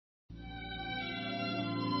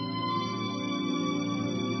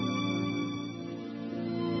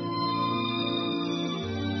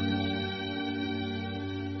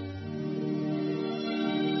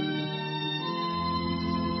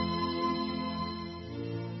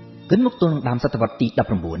គិនមកទល់នឹងដើមសតវត្សទី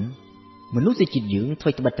19មនុស្សជាតិយើងធ្វើ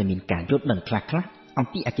ត្បិតតែមានការយល់ដឹងខ្លះៗអំ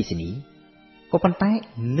ពីអគ្គិសនីក៏ប៉ុន្តែ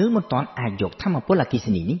នៅមិនទាន់អាចយកធម្មពលអគ្គិស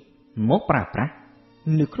នីនេះមកប្រើប្រាស់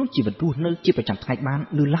នៅក្នុងជីវិតរស់នៅជាប្រចាំថ្ងៃបាន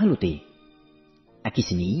នៅឡើយនោះទេអគ្គិ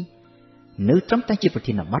សនីនៅត្រឹមតែជាប្រ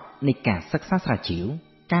ធានបទនៃការសិក្សាស្រាវជ្រាវ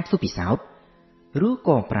ការធ្វើពិសោធន៍ឬ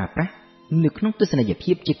ក៏ប្រើប្រាស់នៅក្នុងទស្សនីយ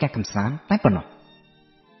ភាពជាការកម្សាន្តតែប៉ុណ្ណោះ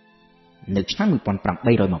នៅឆ្នាំ1820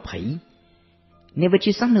អ្នកវិទ្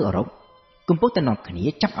យាសាស្ត្រនៅអឺរ៉ុបកំពុងតែនាំគ្នា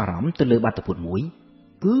ចាប់អារម្មណ៍ទៅលើបាតុភូតមួយ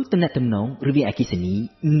គឺទំនាក់ទំនងរវាងអគ្គិសនី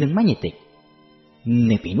និងម៉ាញេទិក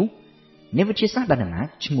នៅពេលនោះអ្នកវិទ្យាសាស្ត្រដាណឺម៉ាក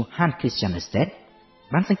ឈ្មោះ Hans Christian Ørsted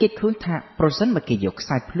បានសង្កេតឃើញថាប្រសិនបើគេយកខ្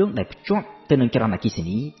សែភ្លើងដែលភ្ជាប់ទៅនឹងចរន្តអគ្គិស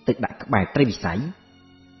នីទៅដាក់ក្បែរត្រីវិស័យ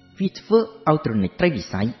វាធ្វើឲ្យទ្រនិចត្រីវិ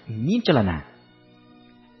ស័យមានចលនា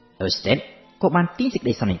Ørsted ក៏បានទាញសេចក្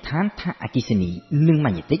តីសន្និដ្ឋានថាអគ្គិសនីនិង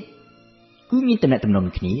ម៉ាញេទិកគឺមានទំនាក់ទំនង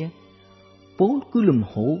គ្នាពោលគឺលំ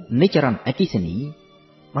ហូរនៃចរន្តអគ្គិសនី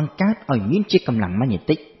បង្កើតឲ្យមានជាកម្លាំងម៉ាញេ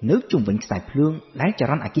ទិកនៅជុំវិញខ្សែភ្លើងដែលច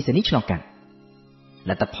រន្តអគ្គិសនីឆ្លងកាត់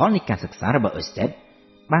លទ្ធផលនៃការសិក្សារបស់ Ørsted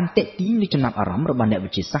បានទាក់ទាញនូវចំណាប់អារម្មណ៍របស់អ្នកវិ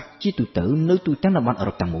ទ្យាសាស្ត្រជាទូទៅនៅទូទាំងតំបន់អឺ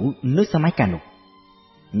រ៉ុបទាំងមូលនៅសម័យកាលនោះ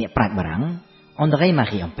អ្នកប្រាជ្ញបារាំង André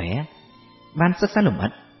Marie Ampère បានសិក្សាលម្អិ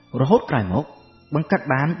តរហូតក្រោយមកបង្កើត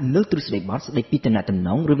បាននូវទ្រឹស្ដីបទស្ដីពីទំនាក់ទំន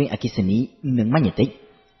ងរវាងអគ្គិសនីនិងម៉ាញេទិក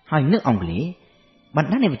ហើយនៅអង់គ្លេសបណ្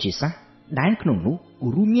ដាអ្នកវិទ្យាសាស្ត្រដែលក្នុងនោះ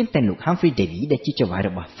រួមមានតែលោក Humphrey Davy ដែលជាចៅហ្វាយរ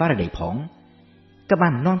បស់ Faraday ផងក៏បា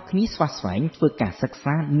ននាំគ្នាស្វាស្វែងធ្វើការសិក្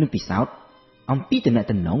សានិងពិសោធន៍អំពីទំនាក់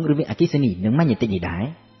ទំនងរវាងអគ្គិសនីនិងម៉ាញេទិកនេះដែរ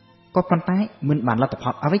ក៏ប៉ុន្តែមិនបានលទ្ធផ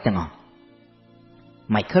លអ្វីទាំងអស់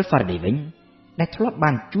Michael Faraday វិញដែលធ្លាប់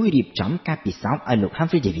បានជួយរៀបចំការពិសោធន៍ឲ្យលោក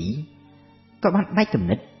Humphrey Davy ក៏បានដៃគំ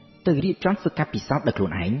និតទៅរៀបចំធ្វើការពិសោធន៍ដោយខ្លួ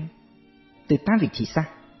នឯងទៅតាមវិធីសាស្ត្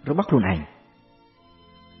ររបស់ខ្លួនឯង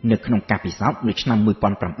នៅក្នុងការពិសោធន៍នៅឆ្នាំ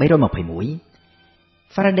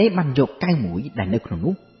1821 Faraday បានយកកែវមួយដែលនៅក្នុង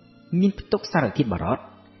នោះមានផ្ទុកសារធាតុបារត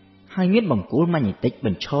ហើយមានបង្គោលម៉ាញេទិកប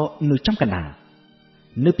ញ្ឈរនៅចំកណ្ដាល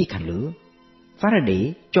នៅពីខាងលើ Faraday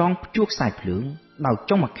ចងព្យួរខ្សែភ្លើងដោយ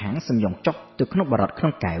ចុងម្ខាងសំយ៉ងចុះទៅក្នុងបារតក្នុ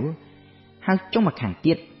ងកែវហើយចុងម្ខាង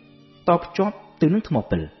ទៀតតភ្ជាប់ទៅនឹងថ្ម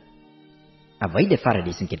ពិលអ្វីដែល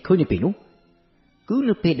Faraday សង្កេតឃើញនៅពេលនោះគឺ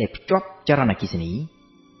នៅពេលដែលភ្ជាប់ចរន្តអគ្គិសនី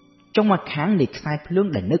ចុងម្ខាងនៃខ្សែភ្លើង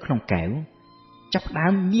ដែលនៅក្នុងកែវចាប់ផ្ដើ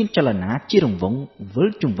មមានចលនាជារង្វង់វិល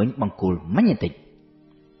ជុំវិញបង្គោលម៉ាញេទិក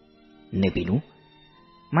នៅពេលនោះ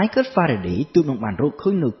Michael Faraday ទូលនឹងបានរកឃើ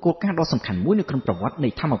ញនូវគោលការណ៍ដ៏សំខាន់មួយនៅក្នុងប្រវត្តិនៃ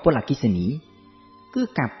ថាមពលអគ្គិសនីគឺ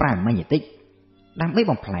ការប្រើម៉ាញេទិកដើម្បី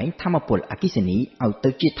បំប្លែងថាមពលអគ្គិសនីឲ្យទៅ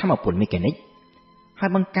ជាថាមពលមេកានិកហើយ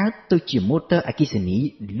បង្កើតទៅជាម៉ូទ័រអគ្គិសនី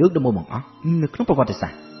លើកដំបូងបង្អស់នៅក្នុងប្រវត្តិសា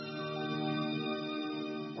ស្ត្រ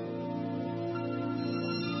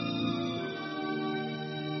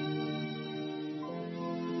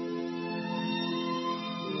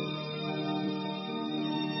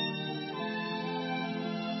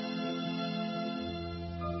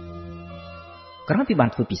ក្រោយពីបាន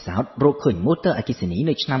ធ្វើពិសោធន៍រកឃើញម៉ូទ័រអគ្គិសនី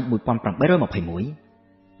នៅឆ្នាំ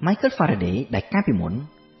1821 Michael Faraday ដែលកាលពីមុន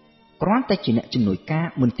គ្រាន់តែជាអ្នកជំនួយការ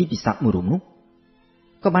មន្ទីរពិសោធន៍មួយរូបនោះ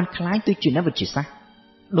ក៏បានក្លាយទៅជាអ្នកវិទ្យាសាស្ត្រ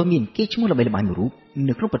ដ៏មានកេរ្តិ៍ឈ្មោះល្បីល្បាញមួយរូប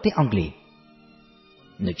នៅក្នុងប្រទេសអង់គ្លេស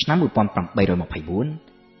នៅឆ្នាំ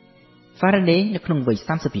1824 Faraday នៅក្នុងវ័យ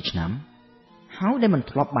32ឆ្នាំហើយដែលមិន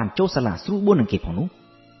ធ្លាប់បានចូលសាលាស្រួលបួននឹងគេផងនោះ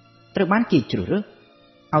ត្រូវបានគេជ្រើសរើស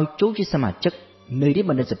ឲ្យចូលជាសមាជិកនៃរាជ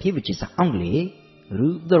បណ្ឌិតសភាវិទ្យាសាស្ត្រអង់គ្លេសឬ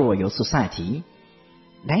The Royal Society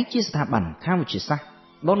ដែលជាស្ថាប័នខាងវិទ្យាសាស្ត្រ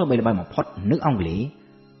ដ៏ល្បីល្បាញបំផុតនៅអង់គ្លេស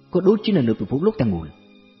ក៏ដូចជានៅលើពិភពលោកទាំងមូល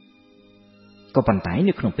ក៏ប៉ុន្តែ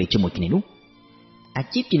នៅក្នុងពេលជាមួយគ្នានោះអា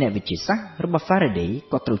ជីពជាអ្នកវិទ្យាសាស្ត្ររបស់ Faraday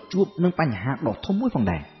ក៏ត្រូវជួបនឹងបញ្ហាដ៏ធំមួយផង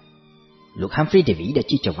ដែរលោក Humphrey Davy ដែល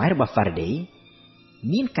ជាចៅហ្វាយរបស់ Faraday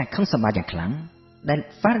មានការខឹងសម្បារយ៉ាងខ្លាំងដែល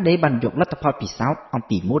Faraday បានយកលទ្ធផលពិសោធន៍អំ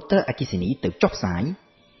ពីម៉ូទ័រអគ្គិសនីទៅចុះផ្សាយ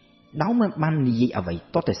ដោយមិនបាននិយាយអ្វី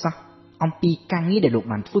ទាល់តែសោះអំពីការងារដែលលោក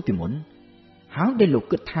បានធ្វើពីមុនហើយដែលលោក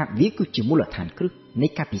គិតថាវាគឺជាមូលដ្ឋានគ្រឹះនៃ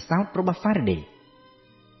ការពិសោធន៍របស់ Faraday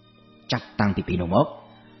ចាប់តាំងពីពេលនោះមក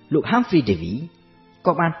លោក Humphrey Davy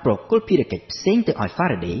ក៏បានប្រគល់ភារកិច្ចផ្សេងទៅឲ្យ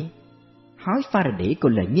Faraday ហើយ Faraday ក៏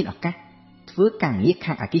លែងមានឱកាសធ្វើការងារ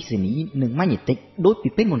ខាងអគ្គិសនីនិងម៉ាញេទិកដូចពី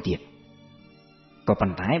ពេលមុនទៀតក៏ប៉ុ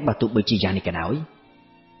ន្តែបើទោះបីជាយ៉ាងនេះក៏ដោយ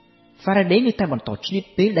Faraday នៅតែបន្តឆ្លៀត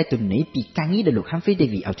ពេលដែលទំនេរពីការងារដែលលោក Humphrey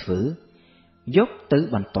Davy ឲ្យធ្វើយកទៅ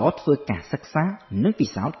បន្តធ្វើការសិក្សានិងពិ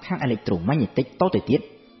សោធន៍ខាងអេឡិចត្រូម៉ាញេទិកតទៅទៀត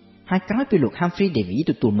ហើយក្រោយពីលោក Humphrey Davy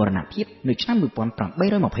ទទួលមរណភាពនៅឆ្នាំ1829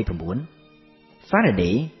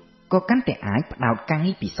 Faraday ក៏កាន់តែអាចផ្ដោតការ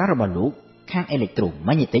ងារពិសោធន៍របស់លោកខាងអេឡិចត្រូ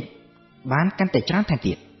ម៉ាញេទិកបានកាន់តែច្រើនថែម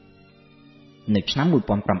ទៀតនៅឆ្នាំ1831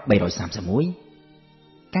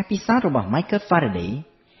ការពិសោធន៍របស់ Michael Faraday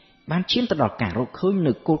បានឈានទៅដល់ការរកឃើញ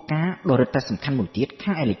នូវគោលការណ៍ដ៏រឹតតែសំខាន់មួយទៀត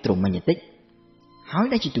ខាងអេឡិចត្រូម៉ាញ៉េទិកហើយ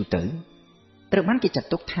ដែលជាទូទៅត្រូវបានគេចាត់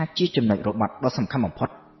ទុកថាជាចំណុចរបត់ដ៏សំខាន់បំផុត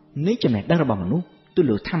នៃចំណេះដឹងរបស់មនុស្សទៅ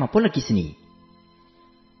លើថាមពលអគ្គិសនី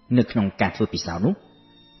នៅក្នុងការធ្វើពិសោធន៍នោះ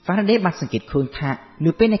Faraday បានសង្កេតឃើញថា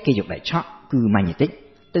នៅពេលដែលគេយកដែកឆក់គឺម៉ាញ៉េទិក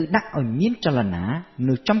ទៅដាក់ឲ្យមានចលនា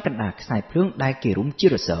នៅចំកណ្ដាលខ្សែភ្លើងដែលគេរុំជា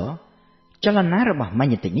រស័រចលនារបស់ម៉ា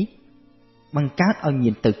ញ៉េទិកនេះបង្កើតឲ្យមា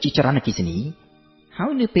នទៅជាចរន្តអគ្គិសនីហើ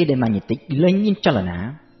យនៅពេលដែលម៉ាញ៉េទិកលែងមានចលនា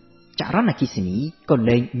ចរន្តអគ្គិសនីក៏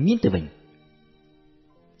លែងមានទៅវិញ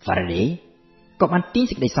Faraday ក៏បានទាញ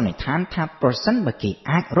សេចក្តីសន្និដ្ឋានថាប្រសិនបើគេ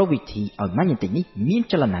អាចរកវិធីឲ្យម៉ាញ៉េទិកនេះមាន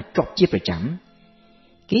ចលនាជាប់ជាប្រចាំ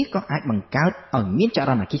គេក៏អាចបង្កើតឲ្យមានច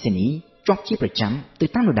រន្តអគ្គិសនីជាប់ជាប្រចាំទៅ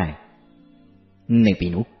តាមនោះដែរនៅពេល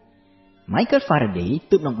នោះ Michael Faraday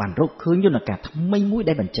ទើបនឹងបានរកឃើញយន្តការថ្មីមួយ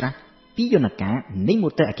ដែលបញ្ច្រាស់ពីយន្តការនៃម៉ូ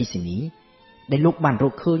ទ័រអគ្គិសនីដែលលោកបានរ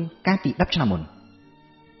កឃើញកាលពី10ឆ្នាំមុន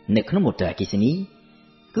នៅក្នុងម៉ូទ័រអគ្គិសនី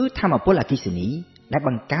គឺថាមពលអគ្គិសនីដែលប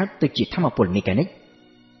ង្កើតទៅជាថាមពលមេកានិក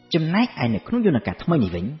ចំណែកឯនៅក្នុងយន្តការថ្មីនេះ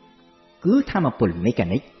វិញគឺថាមពលមេកា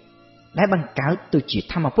និកដែលបង្កើតទៅជា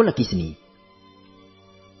ថាមពលអគ្គិសនី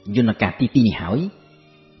យន្តការទី2នេះហើយ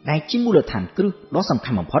ដែលជាមូលដ្ឋានគ្រឹះដ៏សំ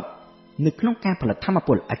ខាន់បំផុតនៅក្នុងការផលិតថាមព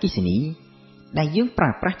លអគ្គិសនីដែលយើងប្រើ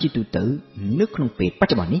ប្រាស់ជាទូទៅនៅក្នុងពេលប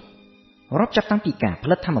ច្ចុប្បន្ននេះរាប់ចាប់តាំងពីការផ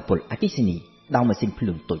លិតថាមពលអគ្គិសនីដោយម៉ាស៊ីនភ្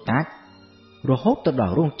លើងតូចតាចរហូតទៅដ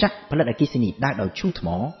ល់រោងចក្រផលិតអគ្គិសនីដើរដោយឈូងថ្ម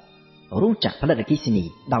រោងចក្រផលិតអគ្គិសនី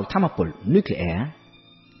ដោយថាមពលនុយក្លេអ៊ែរ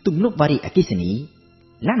ទំនប់វារីអគ្គិសនី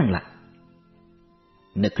ឡាននឹងឡា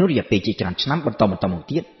នៅក្នុងរយៈពេលជាច្រើនឆ្នាំបន្តមក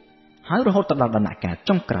ទៀតហើយរហូតទៅដល់ដំណាក់កាល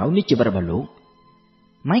ចុងក្រោយនៃជីវិតរបស់លោក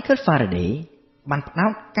Michael Faraday បានផ្ដោ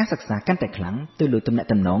តការសិក្សាកាន់តែខ្លាំងទៅលើទំនាក់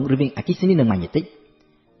ទំនងរវាងអគ្គិសនីនិងម៉ាញ៉េទិក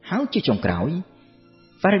ហើយជាចុងក្រោយ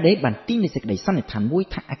Faraday បានទាញនូវសេចក្តីសន្និដ្ឋានមួយ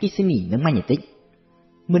ថាអគ្គិសនីនិងម៉ាញ៉េទិក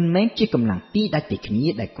មិនមែនជាកម្លាំងពីរដាច់ពីគ្នា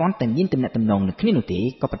ដែលគ្រាន់តែមានទំនាក់ទំនងនឹងគ្នានោះទេ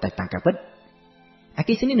ក៏ប៉ុន្តែតាមការពិតអគ្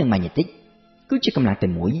គិសនីនិងម៉ាញ៉េទិកគឺជាកម្លាំងតែ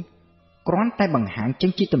មួយគ្រាន់តែបង្ហាញចេ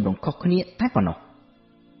ញជាទម្រង់ខុសគ្នាតែប៉ុណ្ណោះ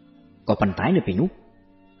ក៏ប៉ុន្តែនៅពេលនោះ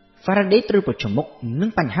Faraday ត្រូវប្រឈមមុខនឹង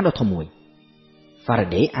បញ្ហាដ៏ធំមួយ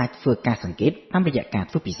Faraday អាចធ្វើការសង្កេតតាមរយៈការ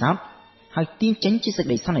ធ្វើពិសោធន៍ហើយទាញចេញជាសេច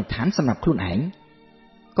ក្តីសន្និដ្ឋានសម្រាប់ខ្លួនឯង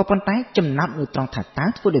ក៏ប៉ុន្តែចំណោទនៅត្រង់ថាតើ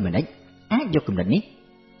ធ្វើដូចម្តេចអាចយកគំនិតនេះ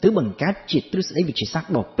ទៅបង្កើតជាទ្រឹស្តីវិទ្យាសាស្ត្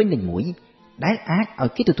រដ៏ពេញលេញមួយដែលអាចឲ្យ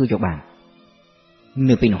គេទទួលយកបាន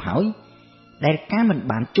នៅពេលនោះហើយដែលការមិន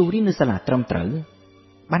បានចូលរៀននៅសាលាត្រឹមត្រូវ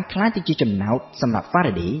បានក្លាយទៅជាចំណោទសម្រាប់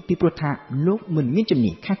Faraday ពីព្រោះថាលោកមិនមានជំ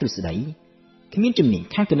នាញខាងទ្រឹស្តីគ្មានជំនាញ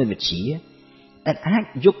ខាងគណិតវិទ្យាដែលអាច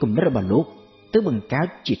យកគំនិតរបស់លោកទៅបង្កើត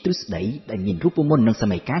ជាទ្រឹស្តីដែលមានរូបមន្តនិងស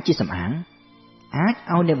មីការជាសម្អាងអាច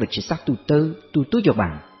ឲ្យអ្នកវិទ្យាសាស្ត្រទូទៅទទួលយកបា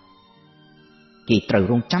នគេត្រូវ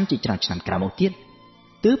រងចាំជាច្រើនឆ្នាំក្រោយមកទៀត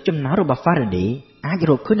ទើបចំណោទរបស់ Faraday អាច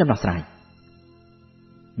រកឃើញដំណោះស្រាយ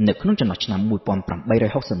នៅក្នុងចន្លោះឆ្នាំ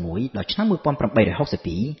1861ដល់ឆ្នាំ1862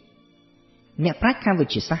អ្នកប្រាជ្ញខាងវិ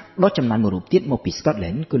ទ្យាសាស្ត្រដ៏ចំណានមួយរូបទៀតមកពី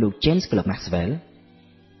Scotland គឺលោក James Clerk Maxwell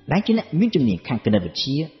ដែលជាអ្នកមានជំនាញខាងគណិតវិទ្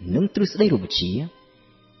យានិងទ្រឹស្តីរូបវិទ្យា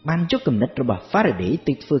បានយកគំនិតរបស់ Faraday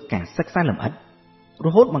ទៅធ្វើការសិក្សាលម្អិតរ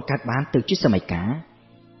ហូតបង្កើតបានទៅជាសមីការ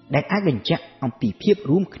ដែលអាចបញ្ជាក់អំពីភាព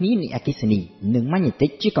រួមគ្នានៃអគ្គិសនីនិងម៉ាញ៉េទិក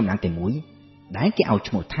ជាកម្លាំងតែមួយដែលគេឲ្យ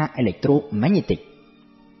ឈ្មោះថា electromagnetic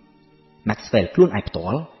Maxwell ខ្លួនឯងផ្ទា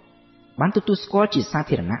ល់បានទទួលស្គាល់ជាសា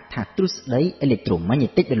ធារណៈថាទ្រឹស្តី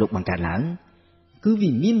electromagnetic ដែលលោកបង្កើតឡើងគឺវា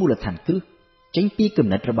មានមូលដ្ឋានគ្រឹះចេញពីគំ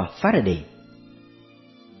និតរបស់ Faraday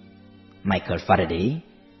Michael Faraday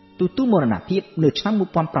ទទួលមរណភាពនៅឆ្នាំ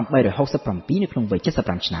1867នៅក្នុងវ័យ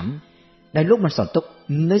75ឆ្នាំដែលលោកបានសល់ទុក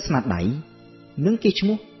នៅស្នាដៃនិងគេឈ្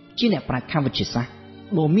មោះជាអ្នកប្រាជ្ញខាងវិទ្យាសាស្ត្រ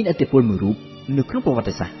ដ៏មានឥទ្ធិពលមួយរូបនៅក្នុងប្រវត្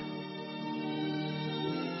តិសាស្ត្រ